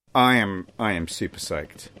I am super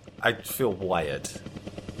psyched. I feel wired.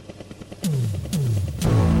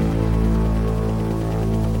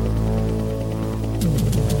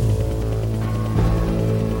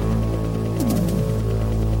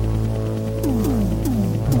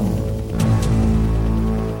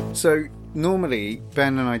 So, normally,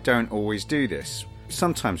 Ben and I don't always do this.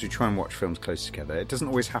 Sometimes we try and watch films close together. It doesn't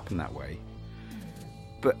always happen that way.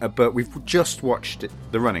 But we've just watched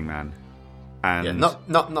The Running Man. And Yeah,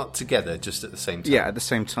 not together, just at the same time. Yeah, at the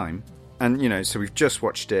same time. And, so we've just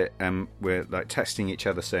watched it, and we're, like, texting each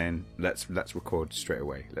other saying, let's record straight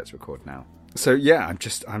away. Let's record now. So, yeah,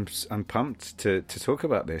 I'm pumped to talk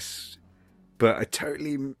about this. But a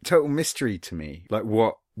total mystery to me. Like,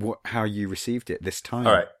 how you received it this time.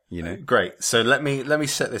 All right. Great. So let me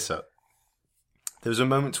set this up. There was a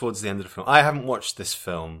moment towards the end of the film. I haven't watched this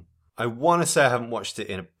film. I want to say I haven't watched it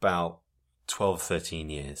in about 12, 13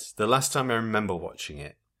 years. The last time I remember watching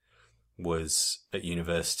it was at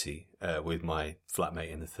university with my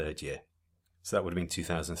flatmate in the third year. So that would have been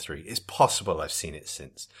 2003. It's possible I've seen it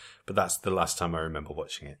since, but that's the last time I remember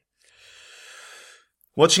watching it.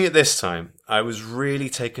 Watching it this time, I was really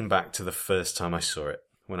taken back to the first time I saw it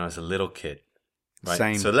when I was a little kid. Right.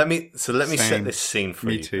 Same. So let me set this scene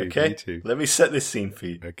for you. Me too. Okay. Me too. Let me set this scene for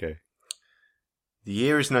you. Okay. The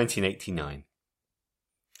year is 1989.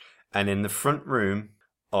 And in the front room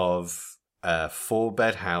of a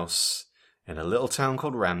 4-bed house in a little town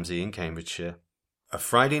called Ramsey in Cambridgeshire, a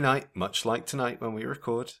Friday night, much like tonight when we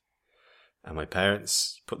record, and my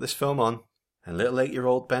parents put this film on, and little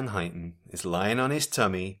 8-year-old Ben Heighton is lying on his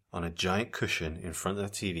tummy on a giant cushion in front of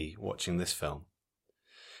the TV watching this film.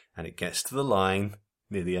 And it gets to the line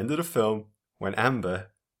near the end of the film when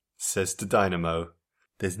Amber says to Dynamo,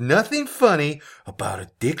 "There's nothing funny about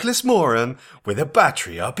a dickless moron with a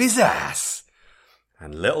battery up his ass."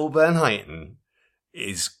 And little Ben Heighton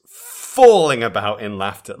is falling about in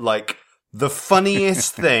laughter, like the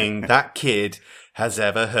funniest thing that kid has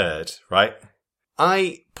ever heard, right?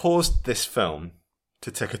 I paused this film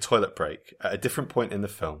to take a toilet break at a different point in the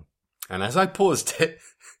film. And as I paused it,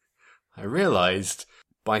 I realised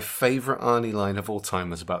my favourite Arnie line of all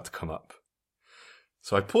time was about to come up.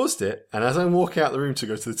 So I paused it, and as I'm walking out the room to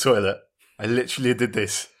go to the toilet, I literally did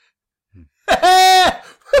this.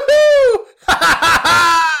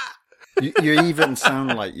 You even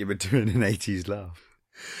sound like you were doing an 80s laugh.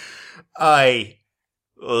 I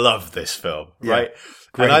love this film, right?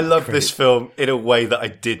 Great, and I love great. this film in a way that I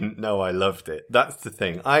didn't know I loved it. That's the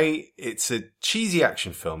thing. It's a cheesy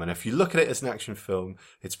action film, and if you look at it as an action film,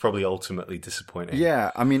 it's probably ultimately disappointing.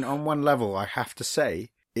 Yeah, I mean, on one level, I have to say,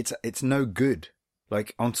 it's no good.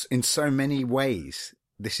 Like, in so many ways,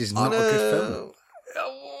 this is not a good film.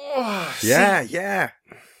 Oh, Yeah.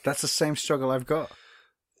 That's the same struggle I've got.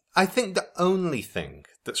 I think the only thing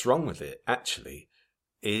that's wrong with it, actually,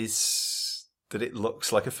 is that it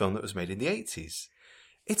looks like a film that was made in the 80s.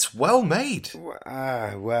 It's well made.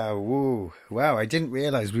 Wow, I didn't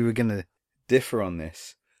realise we were going to differ on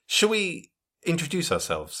this. Shall we introduce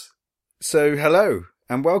ourselves? So, hello,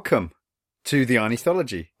 and welcome to the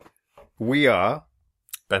Arnithology. We are...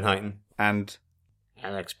 Ben Heighton. And...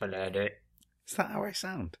 Alex Bernardi. Is that how I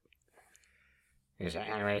sound? Is that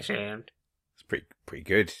how I sound? It's pretty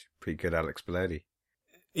good. Pretty good, Alex Bellardi.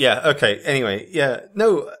 Yeah, okay. Anyway, yeah.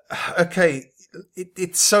 No, okay.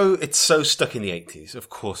 It's so stuck in the 80s. Of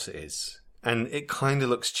course it is. And it kind of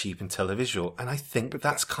looks cheap and televisual. And I think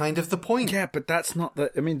that's kind of the point. Yeah, but that's not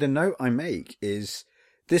the... I mean, the note I make is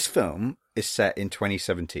this film is set in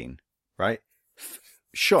 2017, right?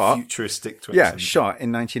 Shot... Futuristic 2017. Yeah, shot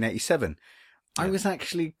in 1987. Yeah. I was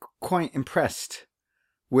actually quite impressed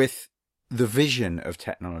with the vision of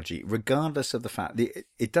technology, regardless of the fact that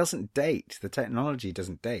it doesn't date. The technology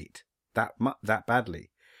doesn't date that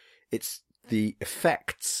badly. It's the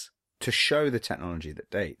effects to show the technology that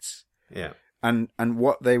dates. Yeah. And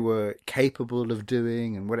what they were capable of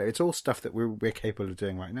doing and whatever. It's all stuff that we're capable of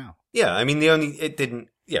doing right now. Yeah, I mean, it didn't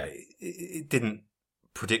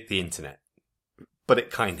predict the internet, but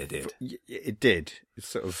it kind of did. It did. It's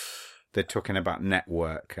sort of, they're talking about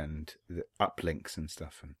network and the uplinks and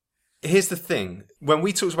stuff. And here's the thing. When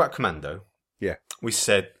we talked about Commando, yeah, we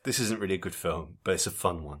said this isn't really a good film, but it's a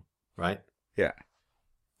fun one, right? Yeah.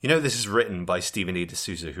 You know, this is written by Stephen E.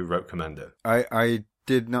 D'Souza, who wrote Commando. I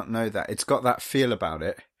did not know that. It's got that feel about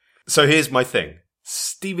it. So here's my thing.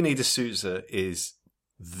 Stephen E. D'Souza is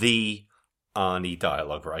the Arnie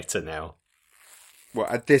dialogue writer now. Well,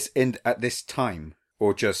 at this time,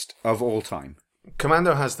 or just of all time?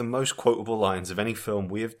 Commando has the most quotable lines of any film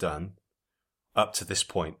we have done up to this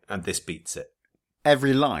point, and this beats it.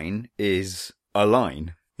 Every line is a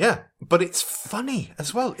line. Yeah, but it's funny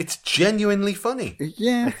as well. It's genuinely funny.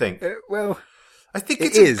 Yeah, I think. I think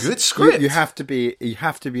it's a good script. You have to be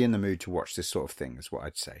in the mood to watch this sort of thing, is what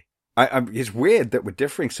I'd say. It's weird that we're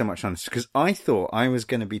differing so much on this, because I thought I was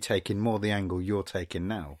going to be taking more the angle you're taking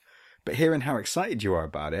now. But hearing how excited you are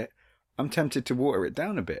about it, I'm tempted to water it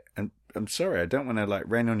down a bit. And I'm sorry, I don't want to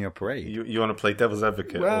rain on your parade. You want to play devil's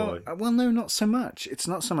advocate? Well, no, not so much. It's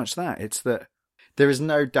not so much that. It's that there is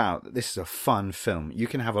no doubt that this is a fun film. You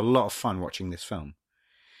can have a lot of fun watching this film.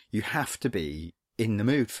 You have to be in the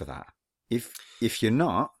mood for that. If you're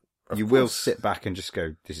not, you will sit back and just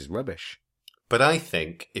go, this is rubbish. But I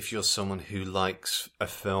think if you're someone who likes a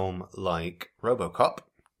film like RoboCop...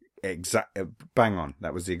 Bang on.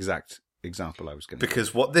 That was the exact example I was going to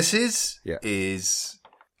Because what this is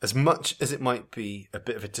as much as it might be a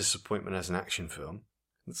bit of a disappointment as an action film,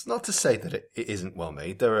 it's not to say that it isn't well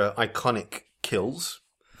made. There are iconic kills.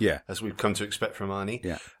 Yeah. As we've come to expect from Arnie.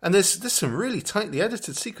 Yeah. And there's some really tightly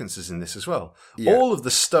edited sequences in this as well. Yeah. All of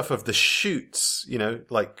the stuff of the shoots,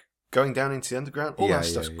 like going down into the underground, all that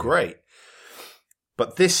stuff's great.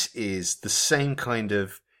 But this is the same kind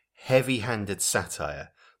of heavy-handed satire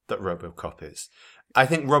that RoboCop is. I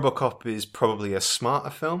think RoboCop is probably a smarter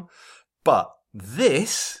film, but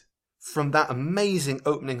this, from that amazing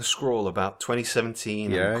opening scroll about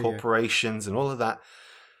 2017 and corporations and all of that,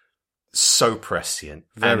 so prescient.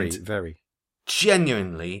 Very.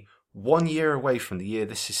 Genuinely, 1 year away from the year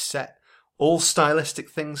this is set, all stylistic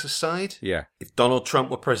things aside, if Donald Trump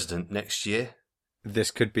were president next year,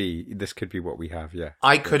 this could be what we have,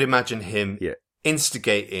 I could imagine him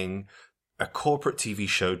instigating a corporate TV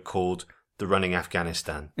show called The Running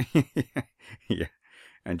Afghanistan. Yeah.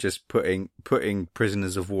 And just putting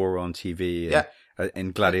prisoners of war on TV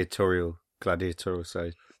in gladiatorial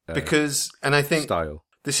side. And I think style.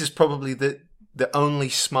 This is probably the only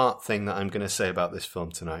smart thing that I'm going to say about this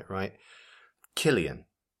film tonight, right? Killian.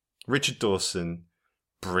 Richard Dawson,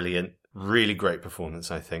 brilliant. Really great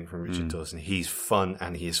performance, I think, from Richard Dawson. He's fun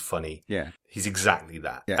and he is funny. Yeah. He's exactly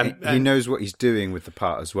that. Yeah, and he knows what he's doing with the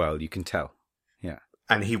part as well. You can tell. Yeah.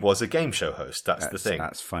 And he was a game show host. That's the thing.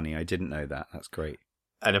 That's funny. I didn't know that. That's great.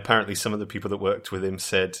 And apparently some of the people that worked with him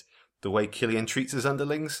said the way Killian treats his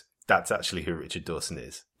underlings, that's actually who Richard Dawson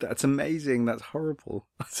is. That's amazing. That's horrible.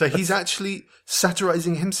 So he's actually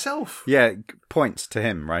satirizing himself. Yeah, points to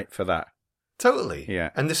him, right, for that. Totally.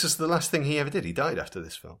 Yeah. And this is the last thing he ever did. He died after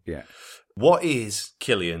this film. Yeah. What is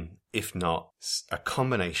Killian, if not a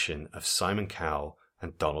combination of Simon Cowell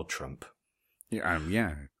and Donald Trump? Yeah.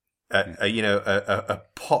 A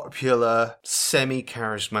popular,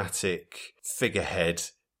 semi-charismatic figurehead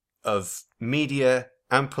of media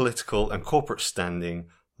and political and corporate standing,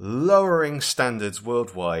 lowering standards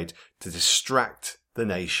worldwide to distract the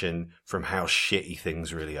nation from how shitty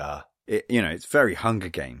things really are. It's very Hunger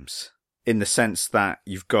Games in the sense that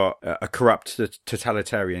you've got a corrupt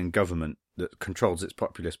totalitarian government that controls its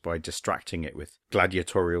populace by distracting it with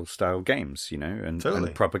gladiatorial style games,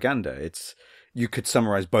 and propaganda. You could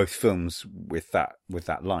summarize both films with that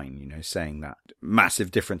line, saying that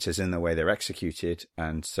massive differences in the way they're executed,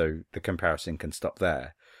 and so the comparison can stop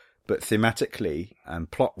there. But thematically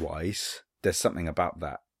and plot-wise, there's something about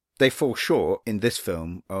that. They fall short in this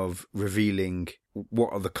film of revealing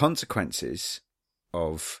what are the consequences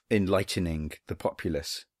of enlightening the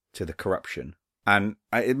populace to the corruption. And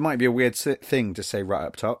it might be a weird thing to say right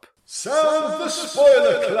up top. Sound the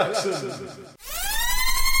spoiler klaxon!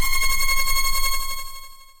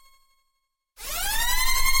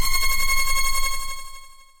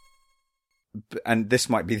 And this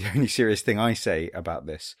might be the only serious thing I say about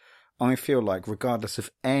this. I feel like regardless of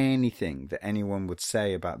anything that anyone would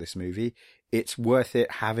say about this movie, it's worth it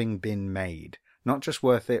having been made. Not just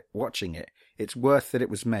worth it watching it. It's worth that it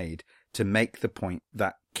was made to make the point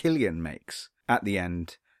that Killian makes at the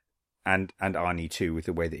end, and Arnie too, with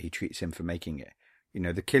the way that he treats him for making it.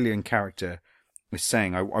 The Killian character is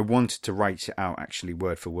saying, I wanted to write it out actually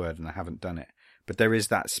word for word, and I haven't done it. But there is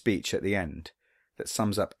that speech at the end that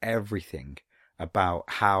sums up everything about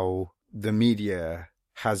how the media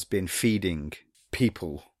has been feeding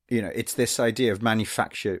people. It's this idea of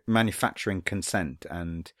manufacturing consent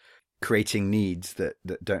and creating needs that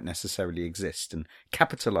don't necessarily exist, and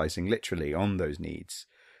capitalizing literally on those needs.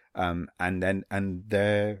 And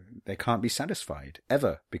they can't be satisfied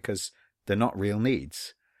ever because they're not real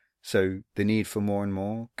needs. So the need for more and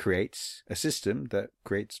more creates a system that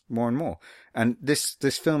creates more and more. And this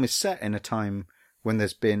film is set in a time when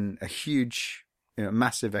there's been a huge,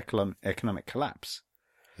 massive economic collapse.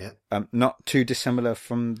 Yeah. Not too dissimilar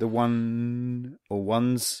from the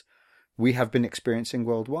ones we have been experiencing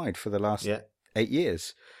worldwide for the last 8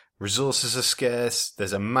 years. Resources are scarce.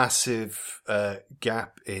 There's a massive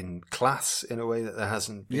gap in class in a way that there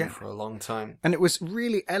hasn't been for a long time. And it was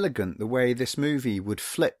really elegant the way this movie would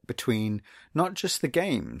flip between not just the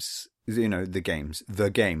games,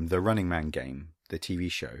 the Running Man game, the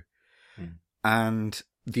TV show, and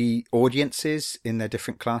the audiences in their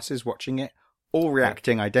different classes watching it, all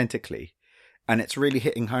reacting identically. And it's really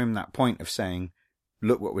hitting home that point of saying,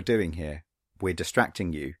 look what we're doing here. We're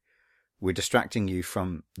distracting you. We're distracting you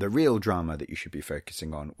from the real drama that you should be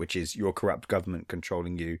focusing on, which is your corrupt government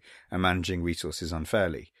controlling you and managing resources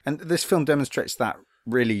unfairly. And this film demonstrates that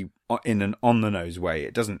really in an on-the-nose way.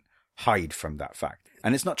 It doesn't hide from that fact.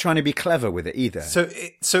 And it's not trying to be clever with it either. So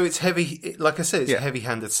it's heavy, like I said, it's a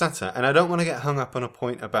heavy-handed satire. And I don't want to get hung up on a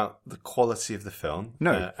point about the quality of the film.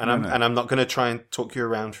 No. And I'm not going to try and talk you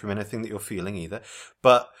around from anything that you're feeling either.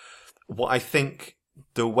 But what I think,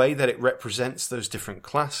 the way that it represents those different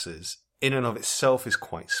classes in and of itself is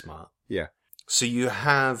quite smart. Yeah. So you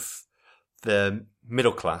have the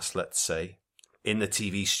middle class, let's say, in the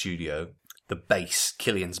TV studio, the base,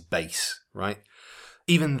 Killian's base, right?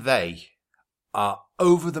 Even they are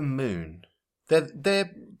over the moon.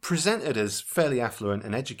 They're presented as fairly affluent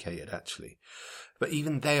and educated, actually. But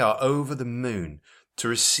even they are over the moon to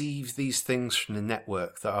receive these things from the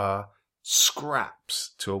network that are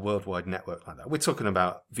scraps to a worldwide network like that. We're talking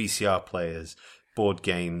about VCR players, board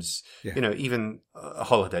games, even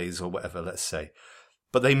holidays or whatever, let's say.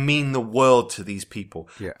 But they mean the world to these people.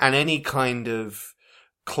 Yeah. And any kind of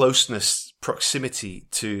closeness, proximity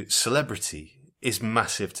to celebrity is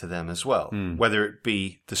massive to them as well, whether it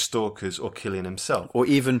be the stalkers or Killian himself. Or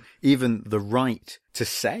even the right to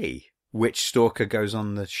say which stalker goes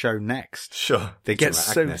on the show next. Sure. They get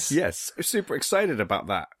super excited about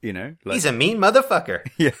that, Like, he's a mean motherfucker.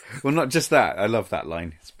 Yeah. Well, not just that. I love that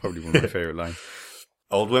line. It's probably one of my favourite lines.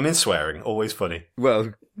 Old women swearing, always funny.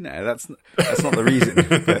 Well, no, that's not the reason.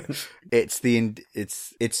 But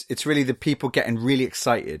it's really the people getting really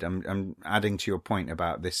excited. I'm adding to your point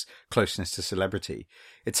about this closeness to celebrity.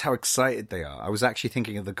 It's how excited they are. I was actually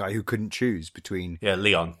thinking of the guy who couldn't choose between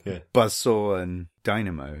Leon, Buzzsaw and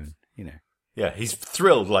Dynamo, Yeah, he's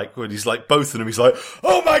thrilled, like when he's like both of them. He's like,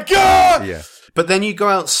 "Oh my god!" Yeah. But then you go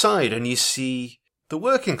outside and you see the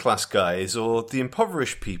working class guys or the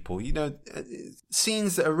impoverished people,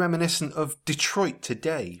 scenes that are reminiscent of Detroit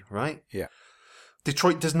today, right? Yeah.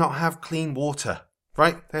 Detroit does not have clean water,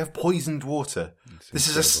 right? They have poisoned water. This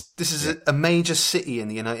is a major city in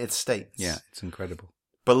the United States. Yeah, it's incredible.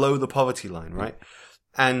 Below the poverty line, right?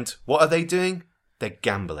 And what are they doing? They're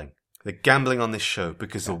gambling. They're gambling on this show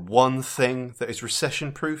because the one thing that is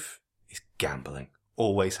recession proof is gambling.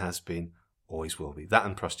 Always has been, always will be. That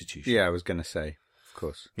and prostitution. Yeah, I was going to say. Of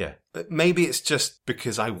course. Yeah. But maybe it's just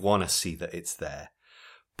because I want to see that it's there.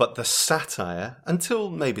 But the satire, until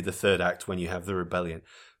maybe the third act when you have the rebellion,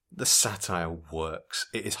 the satire works.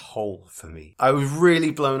 It is whole for me. I was really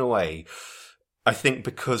blown away, I think,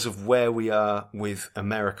 because of where we are with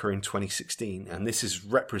America in 2016. And this is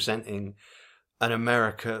representing an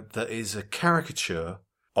America that is a caricature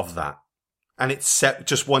of that. And it's set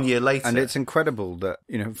just 1 year later. And it's incredible that,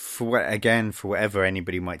 for whatever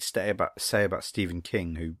anybody might say about Stephen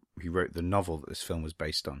King, who wrote the novel that this film was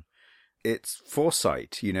based on, it's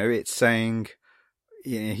foresight, it's saying,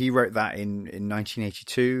 he wrote that in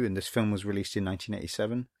 1982 and this film was released in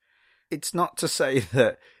 1987. It's not to say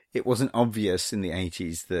that it wasn't obvious in the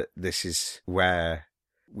 80s that this is where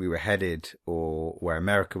we were headed or where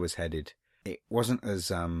America was headed. It wasn't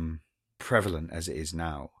as prevalent as it is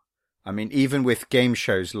now. I mean, even with game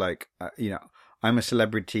shows like, I'm a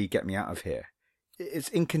Celebrity, Get Me Out of Here. It's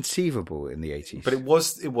inconceivable in the 80s. But it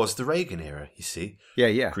was the Reagan era, you see.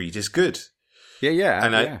 Yeah. Greed is good. Yeah.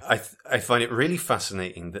 And I find it really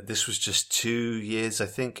fascinating that this was just 2 years, I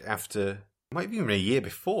think, after, might be even a year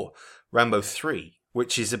before, Rambo 3,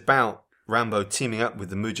 which is about Rambo teaming up with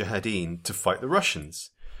the Mujahideen to fight the Russians.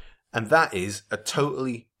 And that is a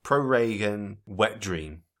totally pro-Reagan wet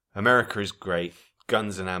dream. America is great.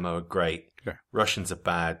 Guns and ammo are great. Yeah. Russians are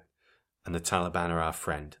bad. And the Taliban are our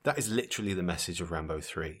friend. That is literally the message of Rambo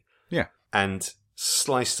 3. Yeah. And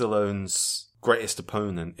Sly Stallone's greatest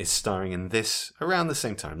opponent is starring in this around the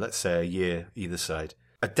same time, let's say a year either side.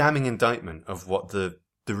 A damning indictment of what the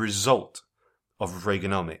result of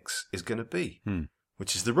Reaganomics is going to be,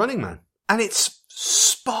 which is The Running Man. And it's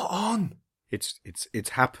spot on. It's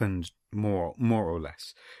happened more or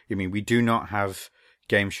less. I mean, we do not have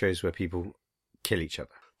game shows where people kill each other.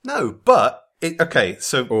 No, but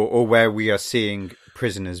or where we are seeing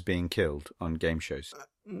prisoners being killed on game shows.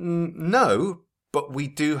 No, but we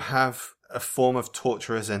do have a form of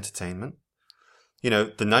torture as entertainment.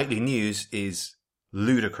 The nightly news is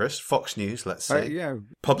ludicrous. Fox News, let's say. Yeah.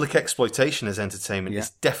 Public exploitation as entertainment Yeah. is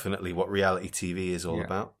definitely what reality TV is all Yeah.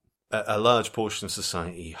 about. A large portion of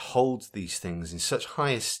society holds these things in such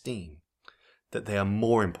high esteem that they are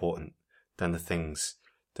more important than the things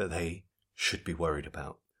that they should be worried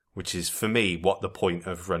about, which is, for me, what the point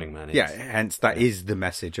of Running Man is. Yeah, hence that is the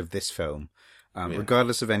message of this film.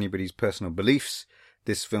 Regardless of anybody's personal beliefs,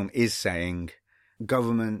 this film is saying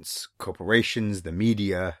governments, corporations, the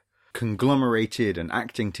media, conglomerated and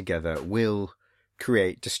acting together will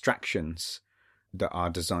create distractions that are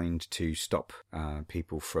designed to stop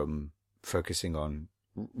people from focusing on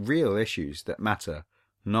real issues that matter,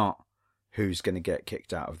 not who's going to get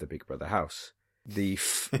kicked out of the Big Brother house. The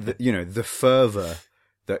fervor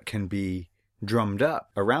that can be drummed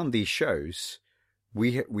up around these shows,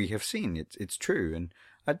 we have seen it's true, and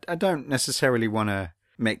I don't necessarily want to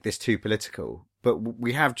make this too political, but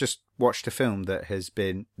we have just watched a film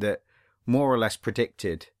that more or less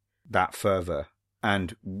predicted that fervor,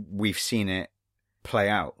 and we've seen it play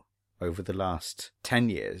out over the last 10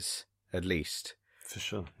 years at least. For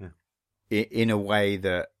sure, yeah. In a way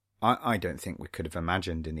that I don't think we could have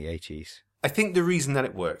imagined in the 80s. I think the reason that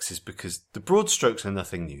it works is because the broad strokes are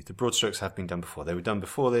nothing new. The broad strokes have been done before. They were done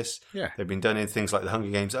before this. Yeah. They've been done in things like The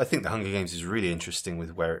Hunger Games. I think The Hunger Games is really interesting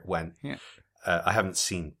with where it went. Yeah. I haven't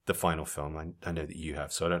seen the final film. I know that you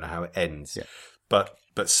have, so I don't know how it ends. Yeah. But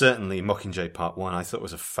certainly Mockingjay Part 1 I thought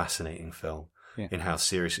was a fascinating film. Yeah. In how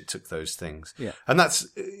serious it took those things. Yeah. And that's,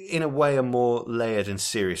 in a way, a more layered and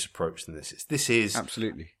serious approach than this is. This is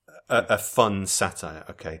Absolutely. a fun satire,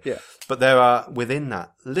 okay? Yeah. But there are, within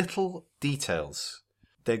that, little details.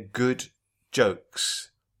 They're good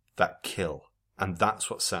jokes that kill. And that's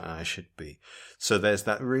what satire should be. So there's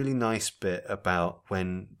that really nice bit about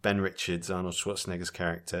when Ben Richards, Arnold Schwarzenegger's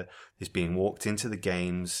character, is being walked into the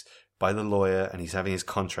games by the lawyer, and he's having his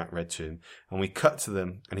contract read to him. And we cut to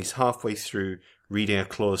them, and he's halfway through reading a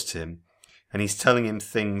clause to him, and he's telling him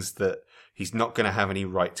things that he's not going to have any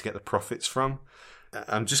right to get the profits from.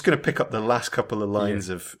 I'm just going to pick up the last couple of lines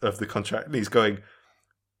of the contract. And he's going,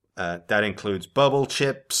 that includes bubble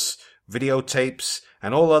chips, videotapes,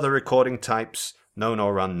 and all other recording types, known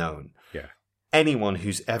or unknown. Yeah. Anyone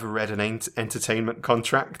who's ever read an entertainment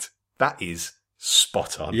contract, that is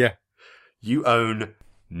spot on. Yeah. You own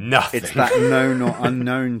nothing. It's that known or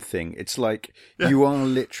unknown thing. It's like you are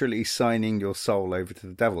literally signing your soul over to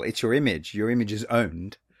the devil. It's your image. Your image is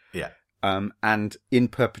owned. Yeah. And in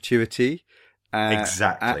perpetuity.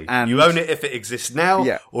 Exactly. And you own it if it exists now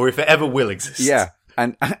or if it ever will exist. Yeah.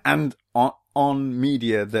 And on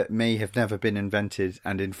media that may have never been invented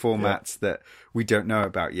and in formats that we don't know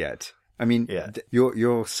about yet. I mean,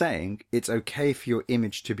 you're saying it's okay for your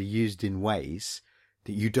image to be used in ways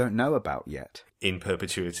that you don't know about yet. In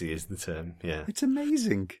perpetuity is the term, yeah. It's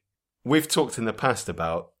amazing. We've talked in the past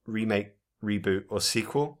about remake, reboot, or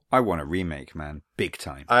sequel. I want a remake, man. Big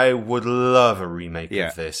time. I would love a remake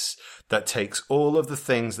of this that takes all of the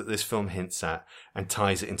things that this film hints at and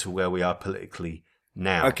ties it into where we are politically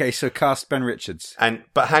now. Okay, so cast Ben Richards.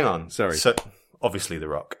 But hang on. Sorry. So, obviously The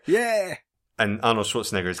Rock. Yeah. And Arnold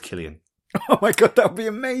Schwarzenegger is Killian. Oh my God, that would be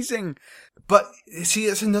amazing. But, see,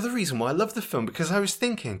 that's another reason why I love the film, because I was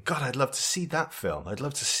thinking, God, I'd love to see that film. I'd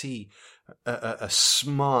love to see a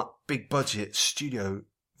smart, big-budget studio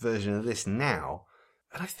version of this now.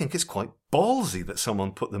 And I think it's quite ballsy that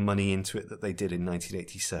someone put the money into it that they did in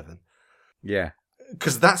 1987. Yeah.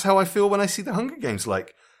 Because that's how I feel when I see The Hunger Games.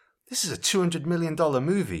 Like, this is a $200 million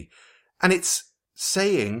movie. And it's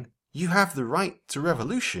saying you have the right to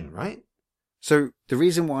revolution, right? So the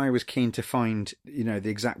reason why I was keen to find, the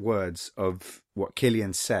exact words of what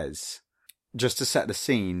Killian says, just to set the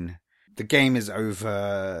scene, the game is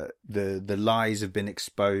over, the lies have been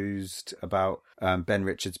exposed about Ben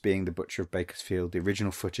Richards being the butcher of Bakersfield, the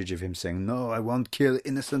original footage of him saying, no, I won't kill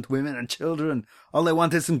innocent women and children. All I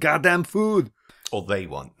want is some goddamn food. Or they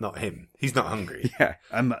want, not him. He's not hungry. Yeah,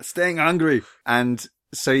 I'm staying hungry. And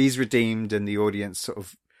so he's redeemed, and the audience sort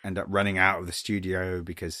of end up running out of the studio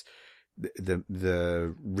because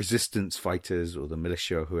the resistance fighters or the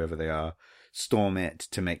militia or whoever they are storm it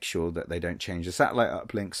to make sure that they don't change the satellite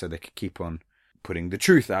uplink so they can keep on putting the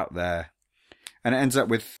truth out there. And it ends up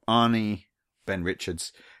with Arnie, Ben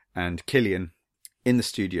Richards, and Killian in the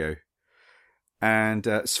studio. And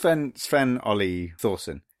Sven Ollie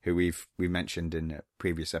Thorson, who we mentioned in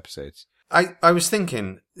previous episodes. I was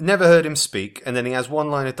thinking, never heard him speak, and then he has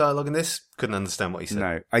one line of dialogue in this. Couldn't understand what he said.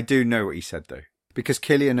 No, I do know what he said, though. Because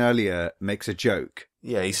Killian earlier makes a joke.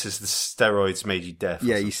 Yeah, he says the steroids made you deaf.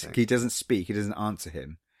 Yeah, he doesn't speak. He doesn't answer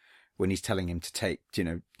him when he's telling him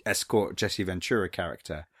to escort Jesse Ventura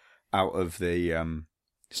character out of the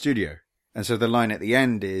studio. And so the line at the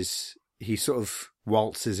end is he sort of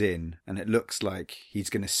waltzes in and it looks like he's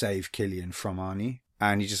going to save Killian from Arnie.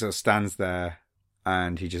 And he just sort of stands there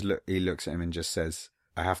and he looks at him and just says,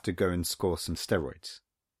 I have to go and score some steroids.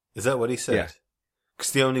 Is that what he said? Yeah.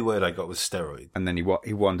 Because the only word I got was steroid. And then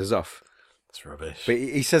he wanders off. That's rubbish. But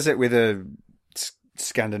he says it with a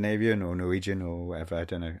Scandinavian or Norwegian or whatever, I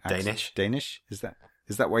don't know. Danish? Danish? Is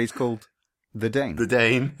that why he's called the Dane? The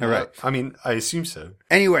Dane. All right. I mean, I assume so.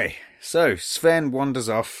 Anyway, so Sven wanders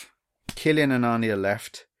off. Killian and Arnie are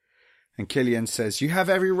left. And Killian says, you have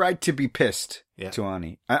every right to be pissed to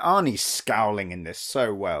Arnie. And Arnie's scowling in this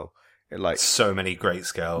so well. So many great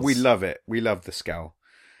scowls. We love it. We love the scowl.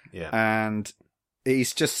 Yeah. And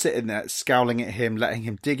he's just sitting there scowling at him, letting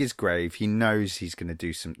him dig his grave. He knows he's going to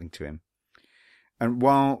do something to him. And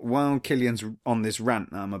while Killian's on this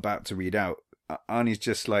rant that I'm about to read out, Arnie's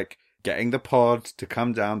just like getting the pod to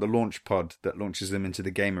come down, the launch pod that launches them into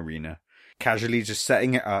the game arena, casually just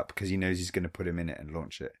setting it up because he knows he's going to put him in it and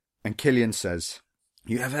launch it. And Killian says,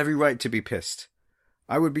 you have every right to be pissed.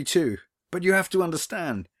 I would be too. But you have to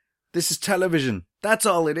understand, this is television. That's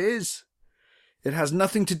all it is. It has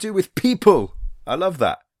nothing to do with people. I love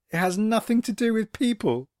that. It has nothing to do with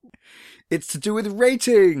people. It's to do with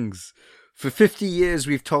ratings. For 50 years,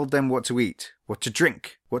 we've told them what to eat, what to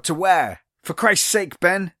drink, what to wear. For Christ's sake,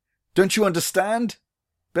 Ben, don't you understand?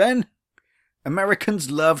 Ben? Americans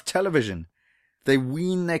love television. They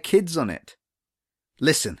wean their kids on it.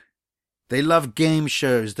 Listen, they love game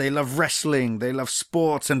shows, they love wrestling, they love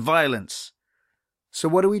sports and violence. So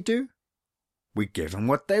what do? We give them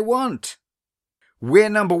what they want. We're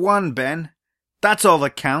number one, Ben. That's all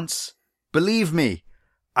that counts. Believe me,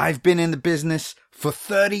 I've been in the business for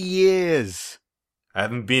 30 years. I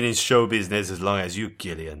haven't been in show business as long as you,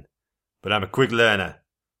 Killian. But I'm a quick learner,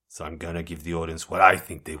 so I'm going to give the audience what I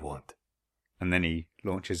think they want. And then he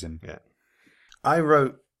launches him. Yeah. I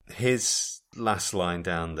wrote his last line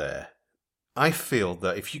down there. I feel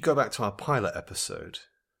that if you go back to our pilot episode,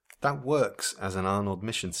 that works as an Arnold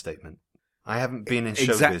mission statement. I haven't been in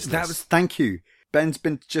show business. Thank you. Ben's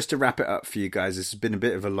been, just to wrap it up for you guys, this has been a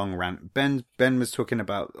bit of a long rant. Ben was talking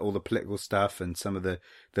about all the political stuff and some of the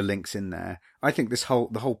links in there. I think the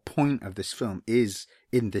whole point of this film is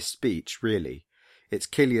in this speech, really. It's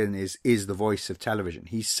Killian is the voice of television.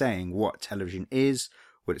 He's saying what television is,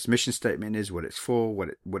 what its mission statement is, what it's for,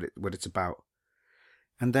 what it's about.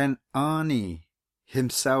 And then Arnie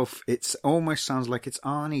himself, it almost sounds like it's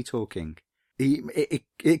Arnie talking.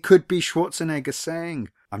 It could be Schwarzenegger saying,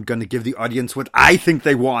 I'm going to give the audience what I think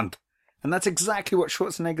they want. And that's exactly what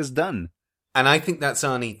Schwarzenegger's done. And I think that's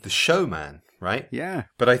Arnie the showman, right? Yeah.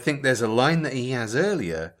 But I think there's a line that he has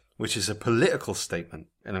earlier, which is a political statement.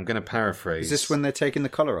 And I'm going to paraphrase. Is this when they're taking the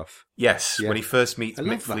collar off? Yes, Yeah. when he first meets I Mick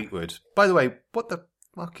love that. Fleetwood. By the way, what the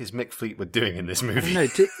fuck is Mick Fleetwood doing in this movie? No,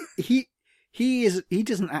 he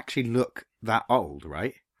doesn't actually look that old,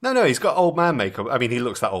 right? No, he's got old man makeup. I mean, he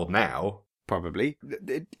looks that old now. Probably.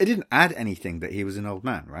 It didn't add anything that he was an old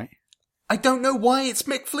man, right? I don't know why it's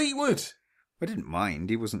Mick Fleetwood. I didn't mind.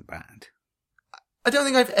 He wasn't bad. I don't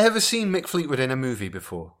think I've ever seen Mick Fleetwood in a movie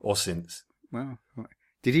before or since. Well,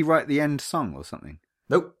 did he write the end song or something?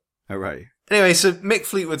 Nope. Oh, right. Anyway, so Mick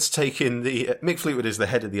Fleetwood's taken Mick Fleetwood is the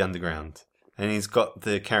head of the Underground, and he's got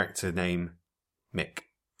the character name Mick,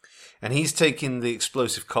 and he's taken the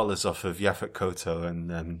explosive collars off of Yaphet Kotto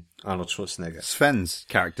and Arnold Schwarzenegger. Sven's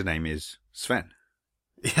character name is Sven.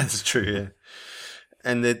 Yeah, that's true. Yeah,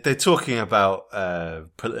 and they're talking about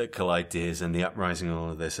political ideas and the uprising and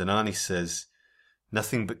all of this, and Arnie says,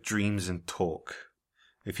 "Nothing but dreams and talk.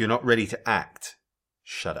 If you're not ready to act,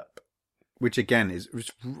 shut up." Which again is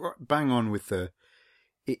bang on with the.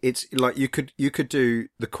 It's like you could do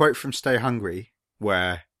the quote from Stay Hungry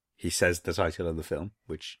where he says the title of the film,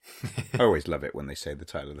 which I always love it when they say the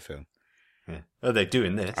title of the film. Yeah. Oh, they're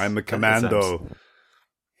doing this. I'm a commando.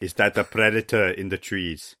 Is that a predator in the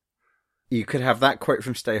trees? You could have that quote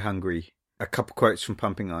from Stay Hungry, a couple quotes from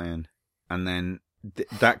Pumping Iron, and then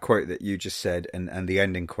that quote that you just said, and the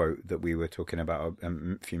ending quote that we were talking about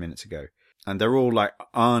a few minutes ago. And they're all like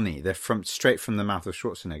Arnie. They're straight from the mouth of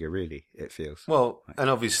Schwarzenegger, really, it feels. Well, and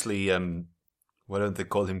obviously, why don't they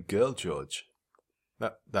call him Girl George?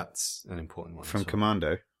 That's an important one. From as well.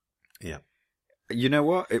 Commando. Yeah. You know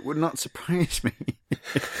what? It would not surprise me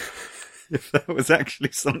if that was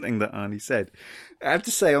actually something that Arnie said. I have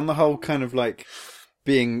to say, on the whole kind of like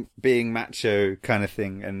being macho kind of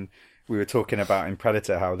thing, and we were talking about in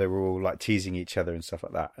Predator how they were all like teasing each other and stuff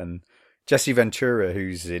like that, and Jesse Ventura,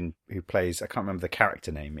 who plays, I can't remember the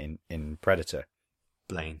character name in Predator.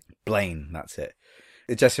 Blaine, that's it.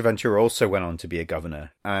 Jesse Ventura also went on to be a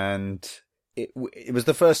governor, and it was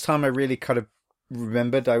the first time I really kind of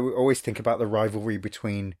remembered. I always think about the rivalry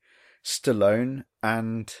between Stallone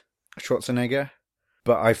and Schwarzenegger,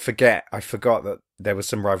 but I forgot that there was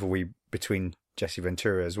some rivalry between Jesse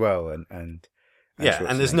Ventura as well, and and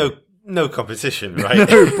there's no competition, right?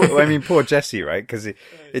 No, I mean, poor Jesse, right? Because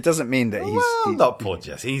it doesn't mean that he's not poor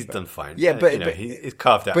Jesse. He's done fine. Yeah, but he's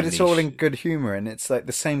carved out. But a it's niche. all in good humor, and it's like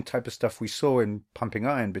the same type of stuff we saw in Pumping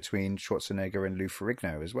Iron between Schwarzenegger and Lou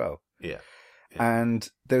Ferrigno as well. Yeah. And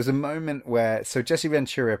there's a moment where Jesse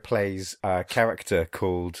Ventura plays a character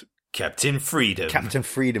called Captain Freedom. Captain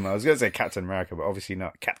Freedom. I was going to say Captain America, but obviously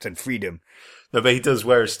not. Captain Freedom. No, but he does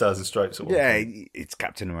wear his stars and stripes at one point. It's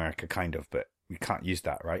Captain America, kind of, but we can't use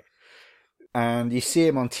that, right? And you see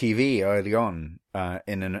him on TV early on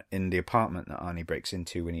in the apartment that Arnie breaks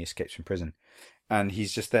into when he escapes from prison. And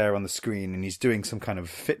he's just there on the screen and he's doing some kind of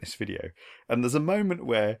fitness video. And there's a moment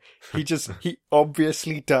where he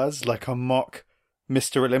obviously does like a mock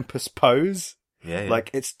Mr. Olympus pose. Yeah. Like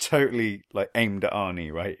it's totally like aimed at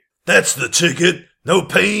Arnie, right? That's the ticket. No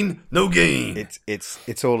pain, no gain.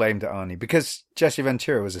 It's all aimed at Arnie because Jesse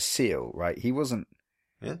Ventura was a SEAL, right? He wasn't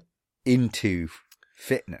into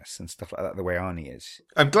fitness and stuff like that the way Arnie is.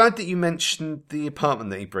 I'm glad that you mentioned the apartment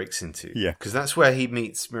that he breaks into. Yeah. Because that's where he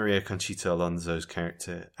meets Maria Conchita Alonso's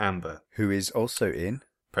character, Amber. Who is also in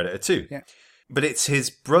Predator 2. Yeah. But it's his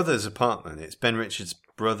brother's apartment. It's Ben Richards'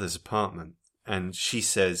 brother's apartment. And she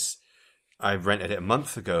says, I rented it a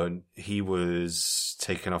month ago and he was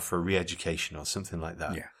taken off for re-education or something like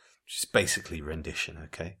that. Yeah. Which is basically rendition,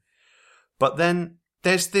 okay? But then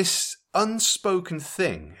there's this unspoken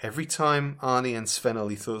thing every time Arnie and Sven-Ole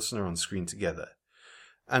Thorsen are on screen together.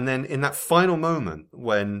 And then in that final moment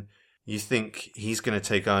when you think he's going to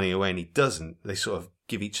take Arnie away and he doesn't, they sort of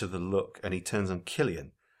give each other a look and he turns on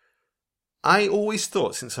Killian. I always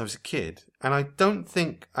thought since I was a kid, and I don't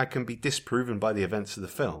think I can be disproven by the events of the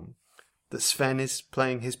film, that Sven is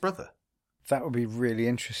playing his brother. That would be really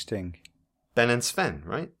interesting. Ben and Sven,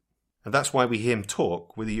 right? And that's why we hear him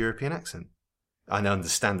talk with a European accent. I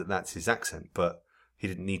understand that that's his accent, but he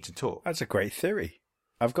didn't need to talk. That's a great theory.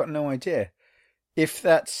 I've got no idea. If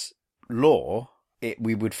that's lore,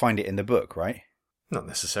 we would find it in the book, right? Not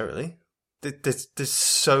necessarily.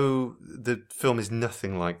 The film is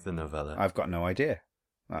nothing like the novella. I've got no idea.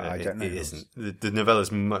 I don't know. It isn't. The novella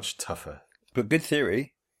is much tougher. But good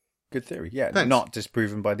theory. Good theory, yeah. Thanks. Not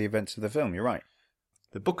disproven by the events of the film, you're right.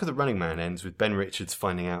 The Book of the Running Man ends with Ben Richards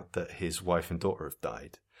finding out that his wife and daughter have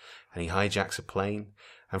died. And he hijacks a plane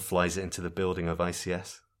and flies it into the building of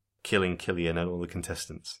ICS, killing Killian and all the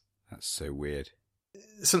contestants. That's so weird.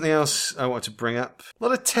 Something else I want to bring up. A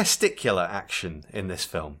lot of testicular action in this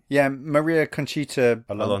film. Yeah, Maria Conchita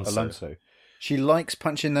Alonso. Alonso. She likes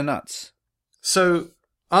punching the nuts. So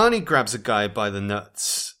Arnie grabs a guy by the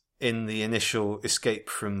nuts in the initial escape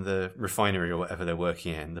from the refinery or whatever they're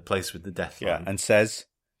working in, the place with the death line. Yeah, and says,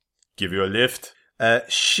 give you a lift.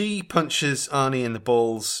 She punches Arnie in the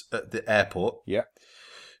balls at the airport. yeah.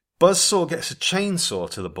 Buzzsaw gets a chainsaw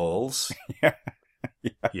to the balls. Yeah.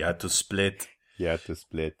 You had to split. Yeah, to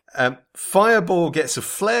split. Fireball gets a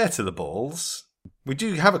flare to the balls. We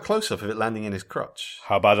do have a close-up of it landing in his crotch.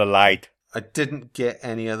 How about a light? I didn't get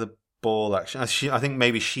any other ball action. I think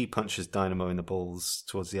maybe she punches Dynamo in the balls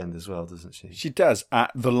towards the end as well, doesn't she? She does,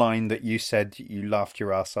 at the line that you said you laughed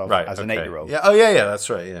your ass off as an 8-year-old. Yeah. Oh, yeah, that's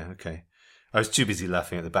right. Yeah, okay. I was too busy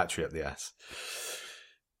laughing at the battery up the ass.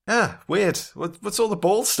 Yeah, weird. What's all the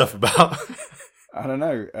ball stuff about? I don't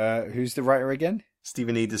know. Who's the writer again?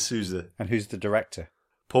 Stephen E. D'Souza. And who's the director?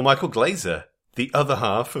 Paul Michael Glazer, the other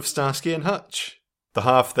half of Starsky and Hutch. The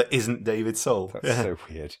half that isn't David Soul. That's so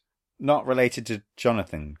weird. Not related to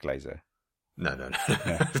Jonathan Glazer. No, no,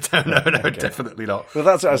 Okay. definitely not. Well,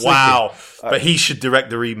 that's what I was thinking. But he should direct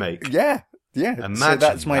the remake. Yeah. Imagine so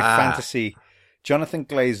that's my that. fantasy. Jonathan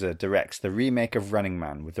Glazer directs the remake of Running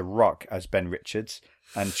Man with The Rock as Ben Richards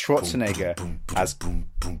and Schwarzenegger as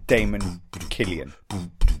Damon Killian.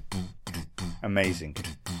 Amazing.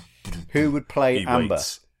 Who would play He Amber?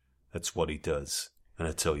 waits. That's what he does. And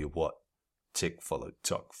I tell you what, tick followed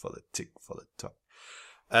tock, followed tick, followed tock.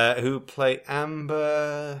 Who would play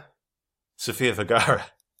Amber? Sofia Vergara.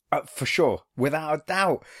 For sure. Without a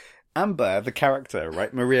doubt. Amber, the character,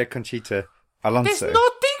 right? Maria Conchita Alonso. There's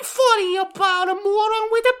nothing funny about a moron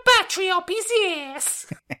with a battery up his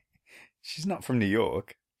ass. She's not from New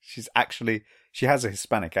York. She has a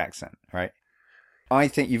Hispanic accent, right? I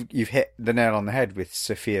think you've hit the nail on the head with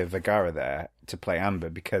Sofia Vergara there to play Amber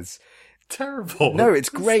because... Terrible. No, it's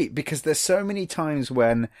great because there's so many times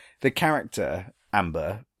when the character,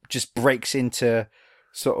 Amber, just breaks into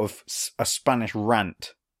sort of a Spanish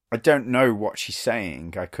rant I don't know what she's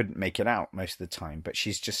saying. I couldn't make it out most of the time, but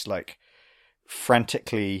she's just like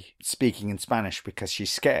frantically speaking in Spanish because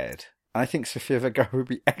she's scared. I think Sofia Vergara would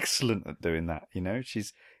be excellent at doing that. You know,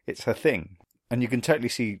 it's her thing, and you can totally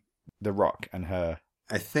see The Rock and her.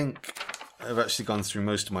 I think I've actually gone through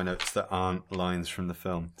most of my notes that aren't lines from the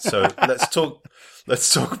film. So let's talk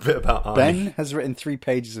a bit about Arnie. Ben has written 3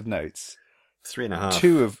 pages of notes.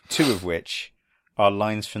 3.5. Two of which are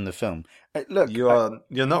lines from the film. Look, you're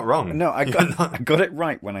not wrong. No, I got it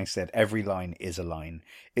right when I said every line is a line.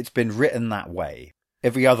 It's been written that way.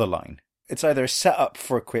 Every other line. It's either a setup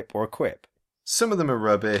for a quip or a quip. Some of them are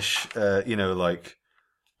rubbish. Like,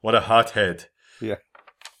 what a hothead. Yeah.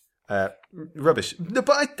 Rubbish. No,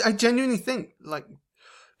 but I genuinely think, like,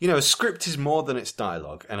 a script is more than its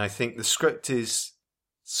dialogue. And I think the script is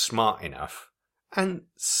smart enough. And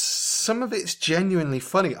some of it's genuinely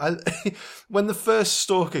funny. When the first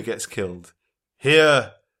Stalker gets killed,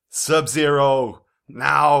 here, Sub-Zero,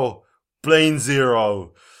 now, Plane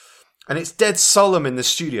Zero. And it's dead solemn in the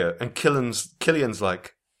studio. And Killian's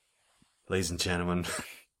like, ladies and gentlemen,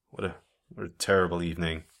 what a terrible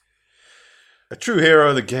evening. A true hero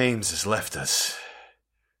of the games has left us.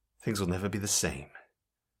 Things will never be the same.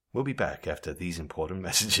 We'll be back after these important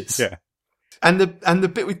messages. Yeah. And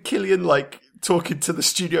the bit with Killian, like, talking to the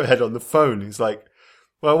studio head on the phone, he's like,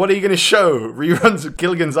 well, what are you going to show? Reruns of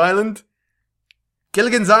Gilligan's Island?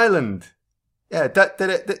 Gilligan's Island. Yeah,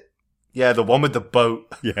 yeah, the one with the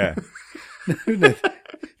boat. Yeah. No,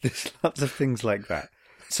 there's lots of things like that.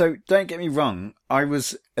 So don't get me wrong, I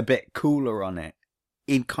was a bit cooler on it.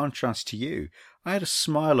 In contrast to you, I had a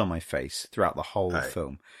smile on my face throughout the whole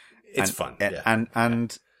film. It's fun. Yeah.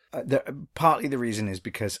 And partly the reason is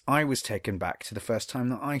because I was taken back to the first time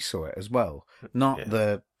that I saw it as well, not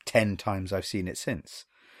the 10 times I've seen it since.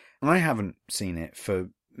 I haven't seen it for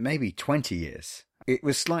maybe 20 years. It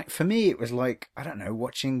was like, for me, it was like, I don't know,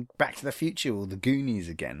 watching Back to the Future or The Goonies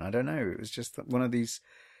again. I don't know. It was just one of this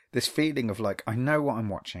feeling of like, I know what I'm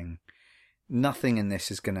watching. Nothing in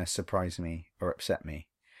this is going to surprise me or upset me.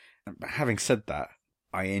 But having said that,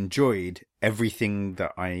 I enjoyed everything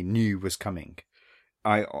that I knew was coming.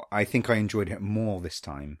 I think I enjoyed it more this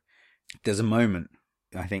time. There's a moment,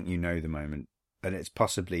 I think you know the moment, and it's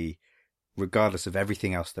possibly, regardless of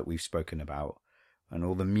everything else that we've spoken about and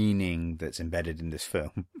all the meaning that's embedded in this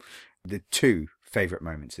film, the 2 favourite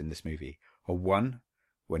moments in this movie are, one,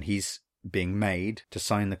 when he's being made to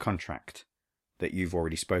sign the contract that you've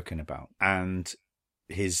already spoken about, and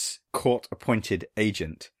his court-appointed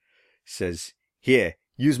agent says, here,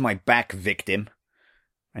 use my back, victim.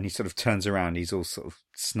 And he sort of turns around, he's all sort of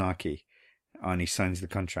snarky, and he signs the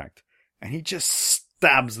contract. And he just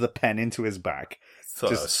stabs the pen into his back. I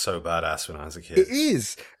thought that was so badass when I was a kid. It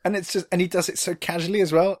is. And it's just, and he does it so casually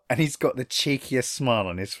as well. And he's got the cheekiest smile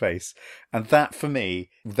on his face. And that, for me,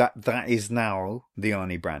 that is now the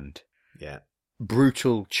Arnie brand. Yeah.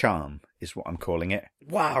 Brutal charm is what I'm calling it.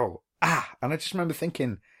 Wow. And I just remember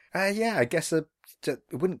thinking, yeah, I guess it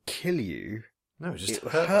wouldn't kill you. No, just it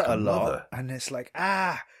hurt a lot. mother. And it's like,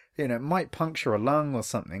 it might puncture a lung or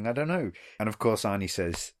something. I don't know. And of course, Arnie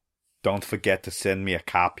says, don't forget to send me a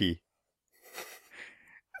copy.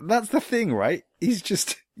 That's the thing, right? He's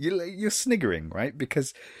just, you're sniggering, right?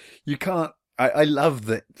 Because you can't, I love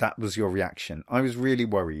that was your reaction. I was really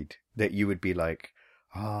worried that you would be like,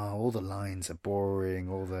 all the lines are boring,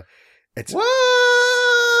 What?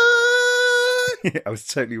 I was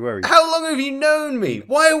totally worried. How long have you known me?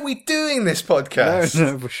 Why are we doing this podcast?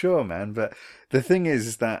 No, for sure, man. But the thing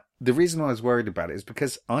is that the reason I was worried about it is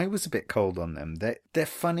because I was a bit cold on them. They're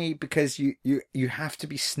funny because you have to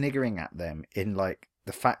be sniggering at them in like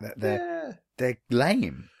the fact that they're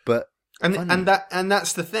lame, but and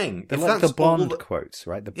that's the thing. They're if like that's the Bond quotes,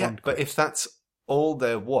 right? The Bond but quotes. if that's all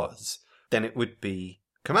there was, then it would be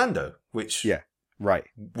Commando, which right.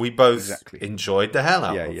 we both enjoyed the hell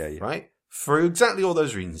out of, yeah. right? For exactly all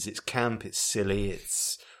those reasons. It's camp, it's silly,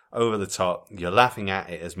 it's over the top. You're laughing at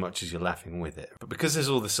it as much as you're laughing with it. But because there's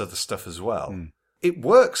all this other stuff as well, it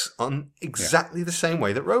works on exactly the same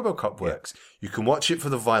way that RoboCop works. You can watch it for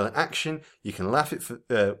the violent action, you can laugh at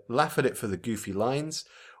it for the goofy lines,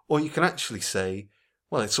 or you can actually say,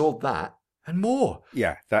 well, it's all that and more.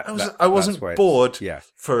 Yeah, I wasn't bored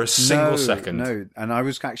for a single second. No, and I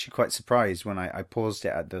was actually quite surprised when I paused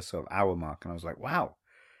it at the sort of hour mark, and I was like, wow.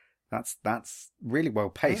 That's really well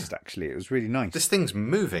paced, actually. It was really nice. This thing's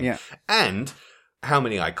moving. Yeah. And how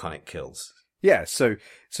many iconic kills? Yeah, so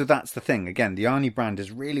that's the thing. Again, the Arnie brand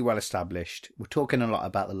is really well established. We're talking a lot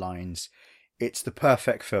about the lines. It's the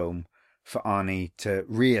perfect film for Arnie to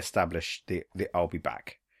re-establish the I'll be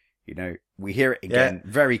back. You know, we hear it again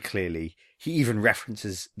very clearly. He even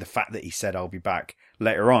references the fact that he said, I'll be back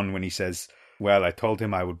later on when he says, well, I told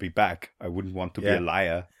him I would be back. I wouldn't want to be a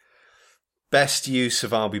liar. Best use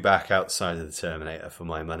of I'll be back outside of the Terminator for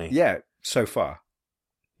my money. Yeah, so far.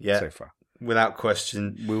 Yeah. So far. Without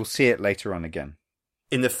question. We'll see it later on again.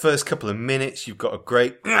 In the first couple of minutes, you've got a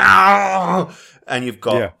great... And you've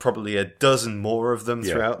got probably a dozen more of them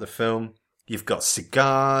throughout the film. You've got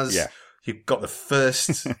cigars. Yeah. You've got the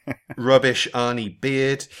first rubbish Arnie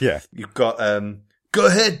beard. Yeah. You've got, go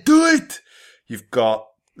ahead, do it. You've got,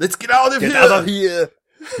 let's get out of here. Get out of here.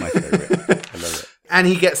 My favourite. I love it. And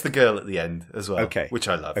he gets the girl at the end as well. Okay. Which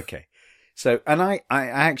I love. Okay. So, and I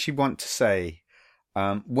actually want to say,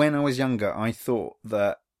 when I was younger, I thought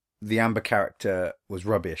that the Amber character was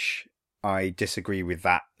rubbish. I disagree with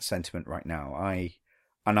that sentiment right now. I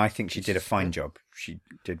think she did a fine job. She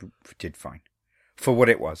did fine. For what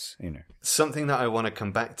it was, you know. Something that I want to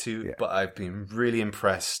come back to, but I've been really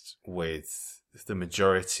impressed with the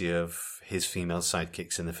majority of his female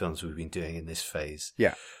sidekicks in the films we've been doing in this phase.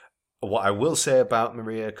 Yeah. What I will say about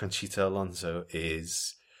Maria Conchita Alonso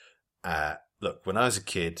is, look, when I was a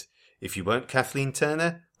kid, if you weren't Kathleen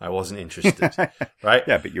Turner, I wasn't interested, right?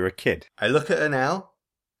 Yeah, but you're a kid. I look at her now,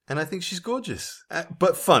 and I think she's gorgeous,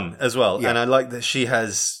 but fun as well. Yeah. And I like that she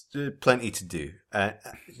has plenty to do.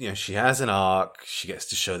 You know, she has an arc. She gets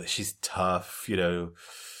to show that she's tough. You know,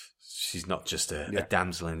 she's not just a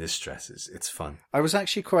damsel in distress. It's fun. I was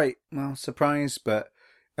actually quite, surprised, but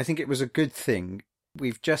I think it was a good thing.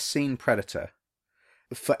 We've just seen Predator.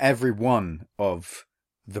 For every one of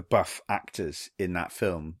the buff actors in that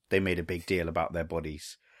film, they made a big deal about their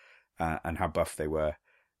bodies and how buff they were.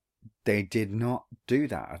 They did not do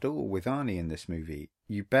that at all with Arnie in this movie.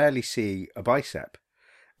 You barely see a bicep.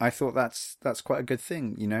 I thought that's quite a good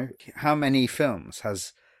thing, you know. How many films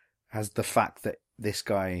has the fact that this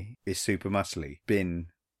guy is super muscly been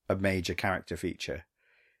a major character feature?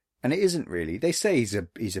 And it isn't really. They say he's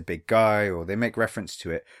a big guy, or they make reference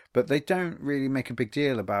to it, but they don't really make a big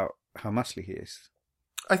deal about how muscly he is.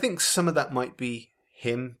 I think some of that might be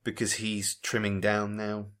him because he's trimming down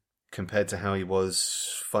now compared to how he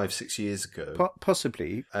was 5-6 years ago.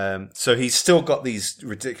 Possibly. So he's still got these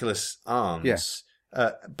ridiculous arms,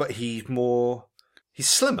 but he's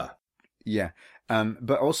slimmer. Yeah.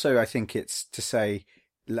 But also I think it's to say,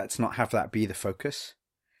 let's not have that be the focus.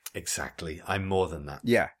 Exactly. I'm more than that.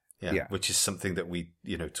 Yeah. Which is something that we,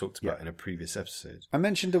 talked about in a previous episode. I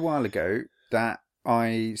mentioned a while ago that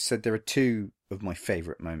I said there are two of my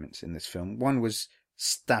favourite moments in this film. One was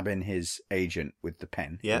stabbing his agent with the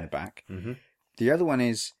pen in the back. Mm-hmm. The other one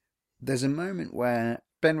is there's a moment where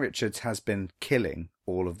Ben Richards has been killing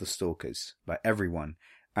all of the stalkers, like everyone,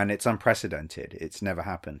 and it's unprecedented. It's never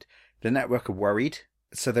happened. The network are worried,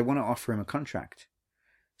 so they want to offer him a contract.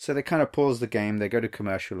 So they kind of pause the game. They go to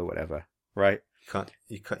commercial or whatever, right?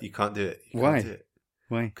 You can't do it. Why?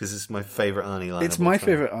 Why? Because it's my favourite Arnie line. It's my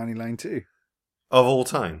favourite Arnie line too. Of all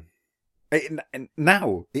time.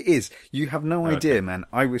 Now it is. You have no idea, man.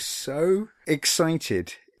 I was so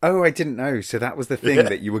excited. Oh, I didn't know. So that was the thing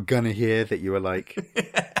that you were gonna hear. That you were like,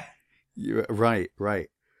 you were right.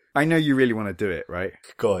 I know you really want to do it, right?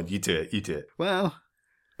 Go on, you do it. Well,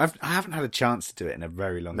 I haven't had a chance to do it in a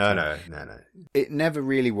very long time. No. It never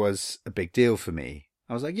really was a big deal for me.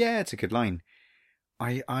 I was like, yeah, it's a good line.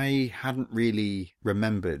 I hadn't really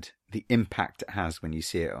remembered the impact it has when you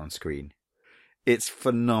see it on screen. It's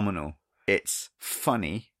phenomenal. It's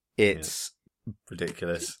funny. It's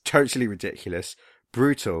ridiculous. Totally ridiculous.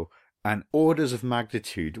 Brutal. And orders of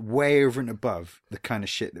magnitude way over and above the kind of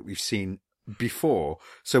shit that we've seen before.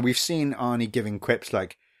 So we've seen Arnie giving quips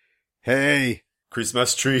like, hey,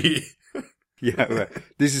 Christmas tree. Right.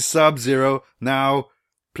 This is Sub-Zero. Now,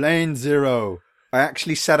 Plane Zero. I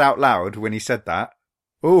actually said out loud when he said that,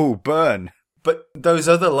 oh, burn. But those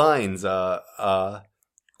other lines are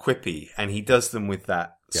quippy, and he does them with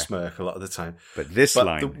that smirk a lot of the time. But this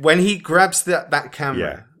line... when he grabs that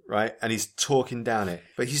camera, right, and he's talking down it,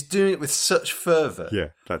 but he's doing it with such fervour. Yeah,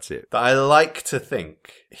 that's it. That I like to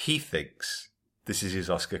think he thinks this is his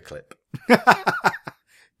Oscar clip.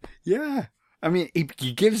 Yeah. I mean, he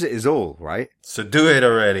gives it his all, right? So do it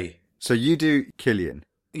already. So you do Killian.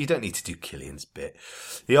 You don't need to do Killian's bit.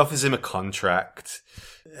 He offers him a contract,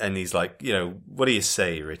 and he's like, what do you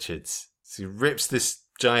say, Richards? So he rips this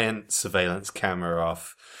giant surveillance camera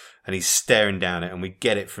off, and he's staring down it, and we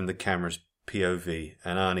get it from the camera's POV,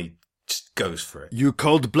 and Arnie just goes for it. You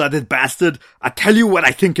cold-blooded bastard! I tell you what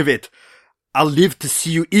I think of it. I'll live to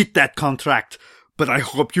see you eat that contract, but I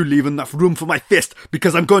hope you leave enough room for my fist,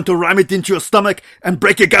 because I'm going to ram it into your stomach and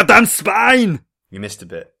break your goddamn spine! You missed a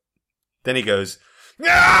bit. Then he goes,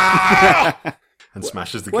 "Ah!" and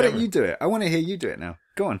smashes the Why camera. don't you do it? I want to hear you do it now.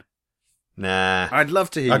 Go on. Nah. I'd love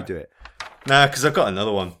to hear you do it. Nah, because I've got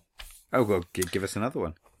another one. Oh, well, give us another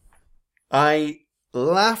one. I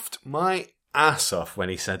laughed my ass off when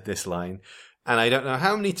he said this line, and I don't know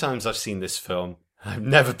how many times I've seen this film. I've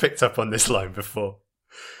never picked up on this line before.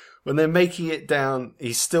 When they're making it down,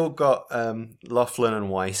 he's still got Laughlin and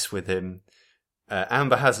Weiss with him.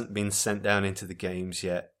 Amber hasn't been sent down into the games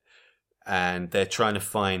yet, and they're trying to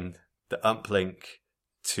find the uplink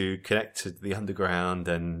to connect to the underground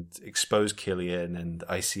and expose Killian and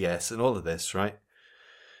ICS and all of this, right?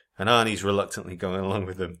 And Arnie's reluctantly going along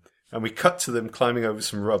with them. And we cut to them climbing over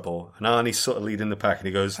some rubble, and Arnie's sort of leading the pack, and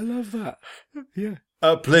he goes, I love that. Yeah.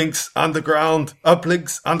 Uplinks underground,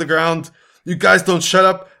 uplinks underground. You guys don't shut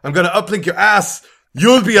up. I'm going to uplink your ass.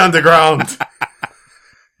 You'll be underground.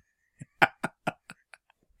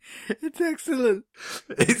 It's excellent.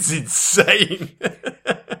 It's insane.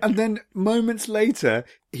 And then moments later,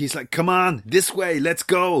 he's like, come on, this way, let's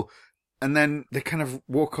go. And then they kind of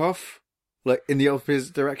walk off, like in the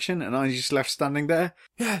opposite direction, and Arnie's just left standing there.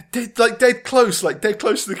 Yeah, dead close to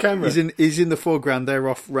the camera. He's in the foreground, they're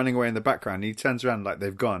off running away in the background, and he turns around like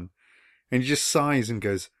they've gone. And he just sighs and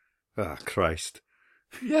goes, oh, Christ.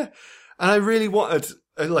 Yeah. And I really wanted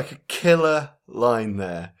a killer line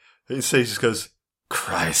there. And so he just goes,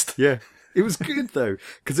 Christ. Yeah. It was good, though,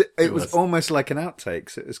 because it was almost like an outtake,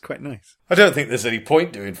 so it was quite nice. I don't think there's any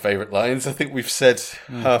point doing favourite lines. I think we've said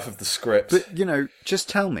half of the script. But, just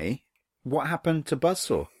tell me, what happened to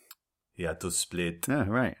Buzzsaw? Yeah, does split. Oh,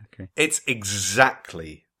 right, okay. It's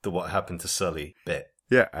exactly the what happened to Sully bit.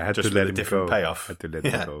 Yeah, I had Just to let with a him different go. payoff. I had to let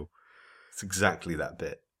him go. It's exactly that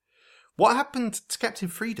bit. What happened to Captain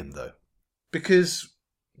Freedom, though? Because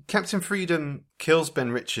Captain Freedom kills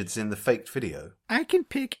Ben Richards in the faked video. I can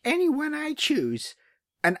pick anyone I choose,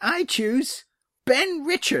 and I choose Ben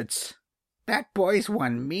Richards. That boy's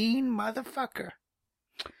one mean motherfucker.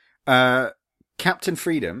 Captain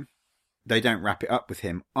Freedom, they don't wrap it up with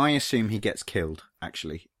him. I assume he gets killed,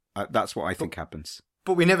 actually. That's what I think happens.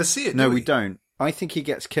 But we never see it, No, do we don't. I think he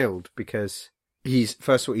gets killed because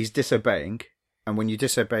first of all, he's disobeying. And when you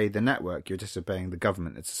disobey the network, you're disobeying the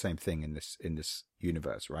government. It's the same thing in this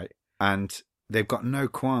universe, right? And they've got no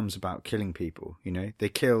qualms about killing people. They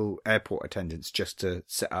kill airport attendants just to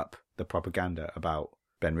set up the propaganda about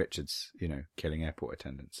Ben Richards, killing airport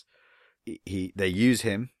attendants. They use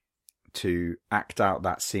him to act out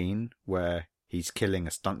that scene where he's killing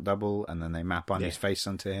a stunt double, and then they map Arnie's face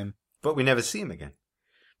onto him. But we never see him again.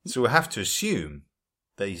 So we have to assume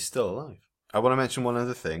that he's still alive. I want to mention one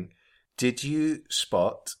other thing. Did you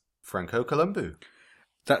spot Franco Columbu?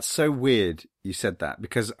 That's so weird you said that,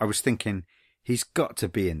 because I was thinking he's got to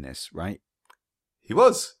be in this, right? He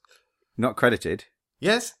was. Not credited.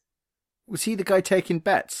 Yes. Was he the guy taking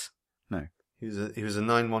bets? No. He was a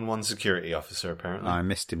 911 security officer, apparently. I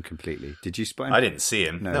missed him completely. Did you spot him? I didn't see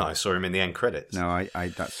him. No. No, I saw him in the end credits. No, I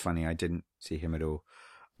that's funny. I didn't see him at all.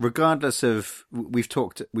 Regardless of, we've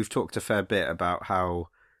talked a fair bit about how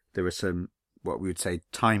there are some, what we would say,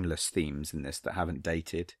 timeless themes in this that haven't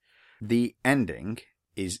dated. The ending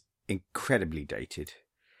is incredibly dated.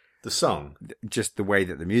 The song? Just the way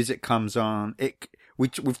that the music comes on.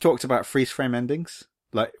 We've talked about freeze frame endings,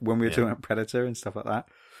 like when we were talking about Predator and stuff like that.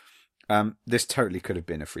 This totally could have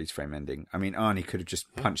been a freeze frame ending. I mean, Arnie could have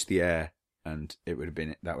just punched the air, and that would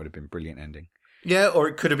have been brilliant ending. Yeah, or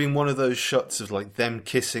it could have been one of those shots of like them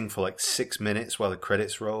kissing for 6 minutes while the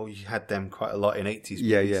credits roll. You had them quite a lot in 80s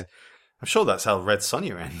movies. Yeah. I'm sure that's how Red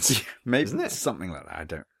Sonja ends. Maybe, isn't it? Something like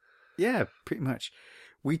that. Yeah, pretty much.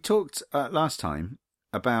 We talked last time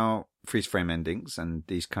about freeze frame endings and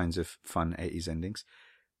these kinds of fun 80s endings.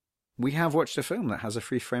 We have watched a film that has a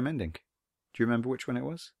freeze frame ending. Do you remember which one it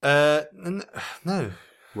was? No.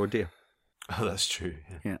 Raw Deal. Oh, that's true.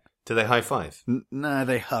 Yeah. Do they high five? No,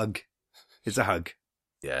 they hug. It's a hug.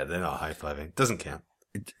 Yeah, they're not high fiving. Doesn't count.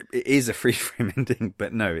 It is a freeze frame ending,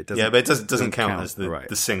 but no, it doesn't. Yeah, but it doesn't count as right.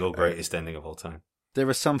 the single greatest ending of all time. There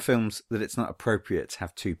are some films that it's not appropriate to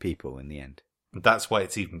have two people in the end. That's why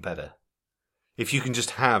it's even better. If you can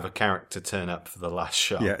just have a character turn up for the last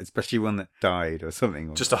shot. Yeah, especially one that died or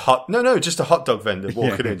something. Just a hot dog vendor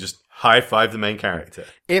walking in, just high five the main character.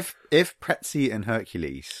 If Pretzi and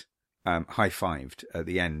Hercules high fived at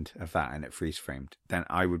the end of that and it freeze framed, then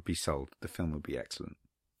I would be sold. The film would be excellent.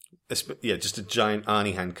 Yeah, just a giant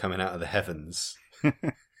Arnie hand coming out of the heavens.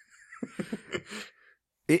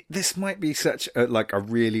 This might be such a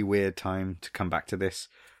really weird time to come back to this,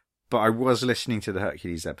 but I was listening to the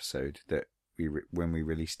Hercules episode that when we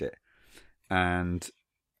released it, and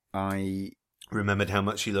I remembered how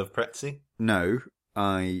much you love Pretzi. No,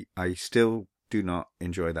 I still do not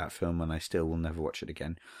enjoy that film, and I still will never watch it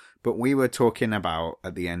again. But we were talking about,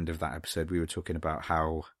 at the end of that episode, we were talking about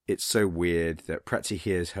how it's so weird that Pretty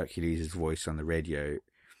hears Hercules' voice on the radio,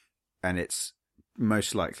 and it's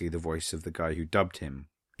most likely the voice of the guy who dubbed him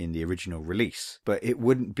in the original release. But it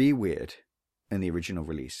wouldn't be weird in the original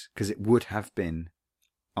release, because it would have been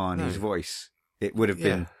Arnie's voice. It would have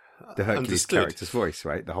been the Hercules character's voice,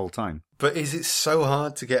 right, the whole time. But is it so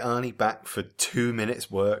hard to get Arnie back for 2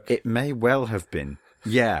 minutes work? It may well have been,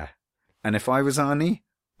 yeah. And if I was Arnie,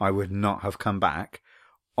 I would not have come back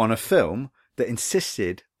on a film that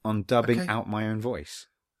insisted on dubbing out my own voice.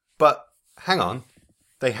 But hang on,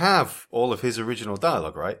 they have all of his original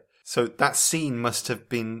dialogue, right? So that scene must have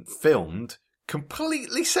been filmed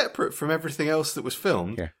completely separate from everything else that was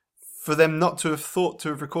filmed for them not to have thought to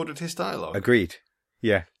have recorded his dialogue. Agreed.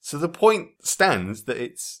 Yeah. So the point stands that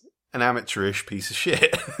it's an amateurish piece of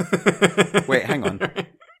shit. Wait, hang on.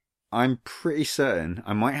 I'm pretty certain,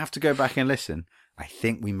 I might have to go back and listen. I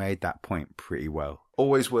think we made that point pretty well.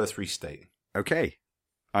 Always worth restating. Okay.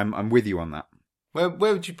 I'm with you on that. Where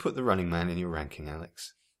would you put The Running Man in your ranking,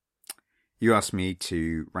 Alex? You asked me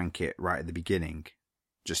to rank it right at the beginning.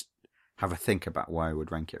 Just have a think about why I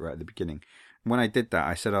would rank it right at the beginning. When I did that,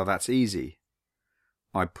 I said, oh, that's easy.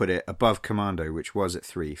 I put it above Commando, which was at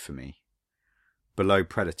 3 for me. Below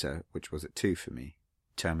Predator, which was at 2 for me.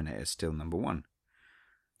 Terminator is still number 1.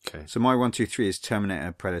 Okay. So my 1, 2, 3 is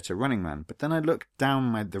Terminator, Predator, Running Man. But then I look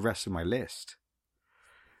down the rest of my list,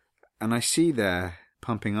 and I see there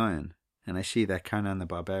Pumping Iron, and I see there Conan the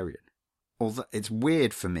Barbarian. Although it's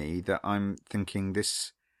weird for me that I'm thinking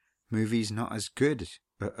this movie's not as good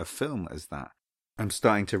a film as that. I'm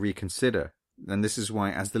starting to reconsider, and this is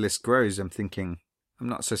why, as the list grows, I'm thinking I'm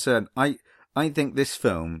not so certain. I think this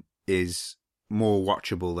film is more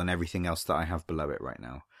watchable than everything else that I have below it right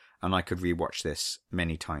now. And I could rewatch this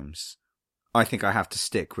many times. I think I have to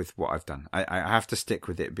stick with what I've done. I have to stick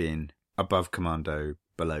with it being above Commando,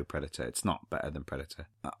 below Predator. It's not better than Predator.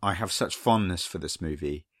 I have such fondness for this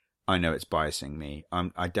movie. I know it's biasing me.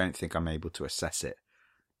 I don't think I'm able to assess it,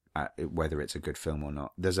 whether it's a good film or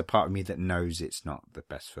not. There's a part of me that knows it's not the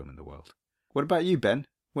best film in the world. What about you, Ben?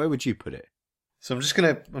 Where would you put it? So I'm just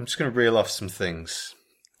gonna reel off some things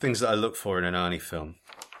that I look for in an Arnie film.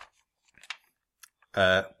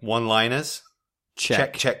 One-liners.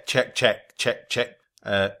 Check.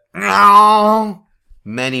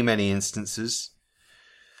 Many instances.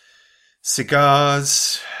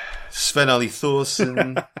 Cigars. Sven-Ole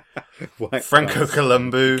Thorsen. Franco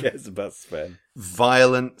Columbu. Who cares about Sven?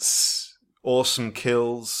 Violence. Awesome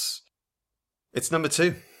kills. It's number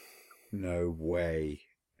 2. No way.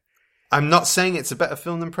 I'm not saying it's a better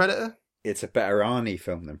film than Predator. It's a better Arnie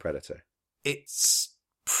film than Predator. It's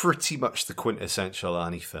pretty much the quintessential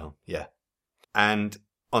Arnie film, yeah. And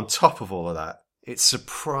on top of all of that, it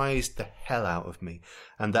surprised the hell out of me.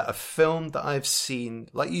 And that a film that I've seen,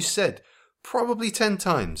 like you said, probably 10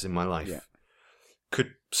 times in my life,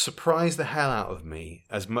 could surprise the hell out of me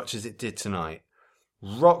as much as it did tonight.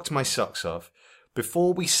 Rocked my socks off.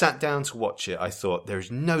 Before we sat down to watch it, I thought,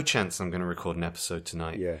 there's no chance I'm going to record an episode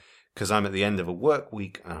tonight. Yeah. Because I'm at the end of a work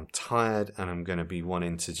week and I'm tired and I'm going to be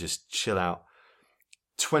wanting to just chill out.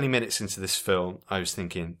 20 minutes into this film, I was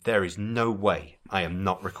thinking, there is no way I am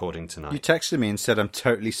not recording tonight. You texted me and said I'm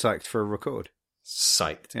totally psyched for a record.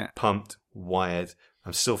 Psyched, pumped, wired.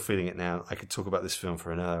 I'm still feeling it now. I could talk about this film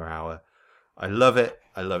for another hour. I love it.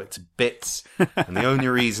 I love it to bits. And the only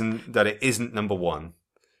reason that it isn't number 1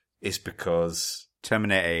 is because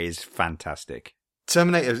Terminator is fantastic.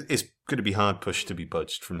 Terminator is going to be hard pushed to be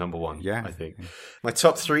budged from number 1, I think. Yeah. My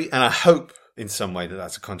top 3, and I hope in some way that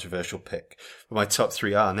that's a controversial pick, but my top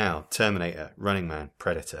 3 are now Terminator, Running Man,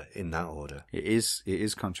 Predator, in that order. It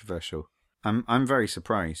is controversial. I'm very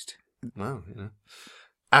surprised. Well, you know.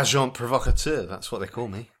 Agent provocateur, that's what they call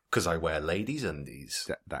me, because I wear ladies' undies.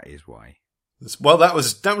 That is why. Well, that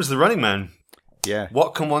was The Running Man. Yeah.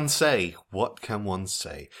 What can one say? What can one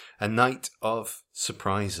say? A night of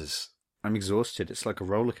surprises. I'm exhausted. It's like a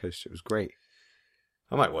roller coaster. It was great.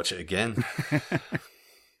 I might watch it again.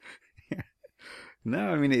 No,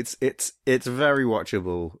 I mean it's very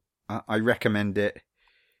watchable. I recommend it.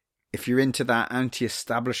 If you're into that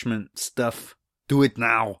anti-establishment stuff, do it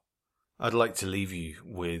now. I'd like to leave you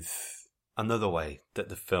with another way that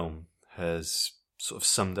the film has sort of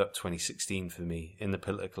summed up 2016 for me in the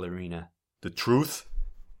political arena. The truth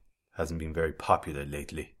hasn't been very popular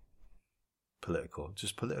lately.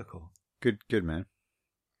 Just political. Good man.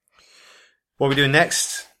 What are we doing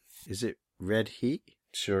next? Is it Red Heat?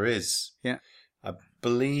 Sure is. Yeah. I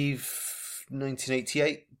believe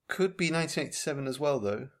 1988. Could be 1987 as well,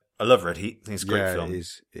 though. I love Red Heat. I think it's a great Yeah, film.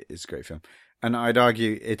 it is a great film. And I'd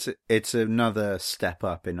argue it's another step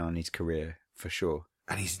up in Arnie's career, for sure.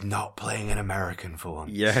 And he's not playing an American for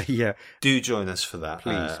once. Yeah. Do join us for that.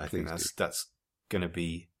 Please, I think that's going to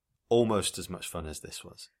be almost as much fun as this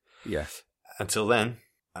was. Yeah. Until then,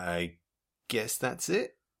 I guess that's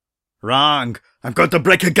it. Wrong! I'm going to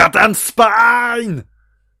break a goddamn spine!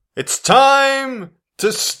 It's time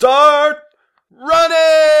to start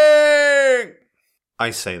running! I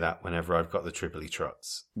say that whenever I've got the Tripoli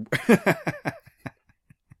trots.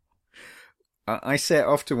 I say it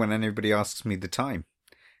often when anybody asks me the time,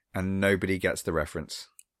 and nobody gets the reference.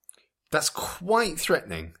 That's quite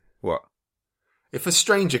threatening. What? If a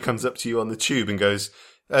stranger comes up to you on the tube and goes,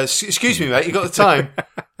 excuse me, mate, you got the time?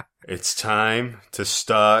 It's time to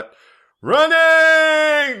start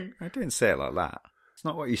running! I don't say it like that. It's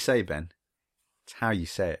not what you say, Ben. It's how you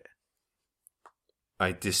say it.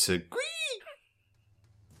 I disagree.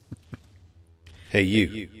 Hey,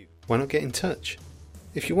 you. Why not get in touch?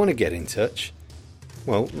 If you want to get in touch,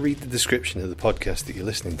 well, read the description of the podcast that you're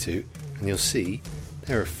listening to, and you'll see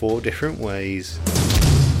there are 4 different ways.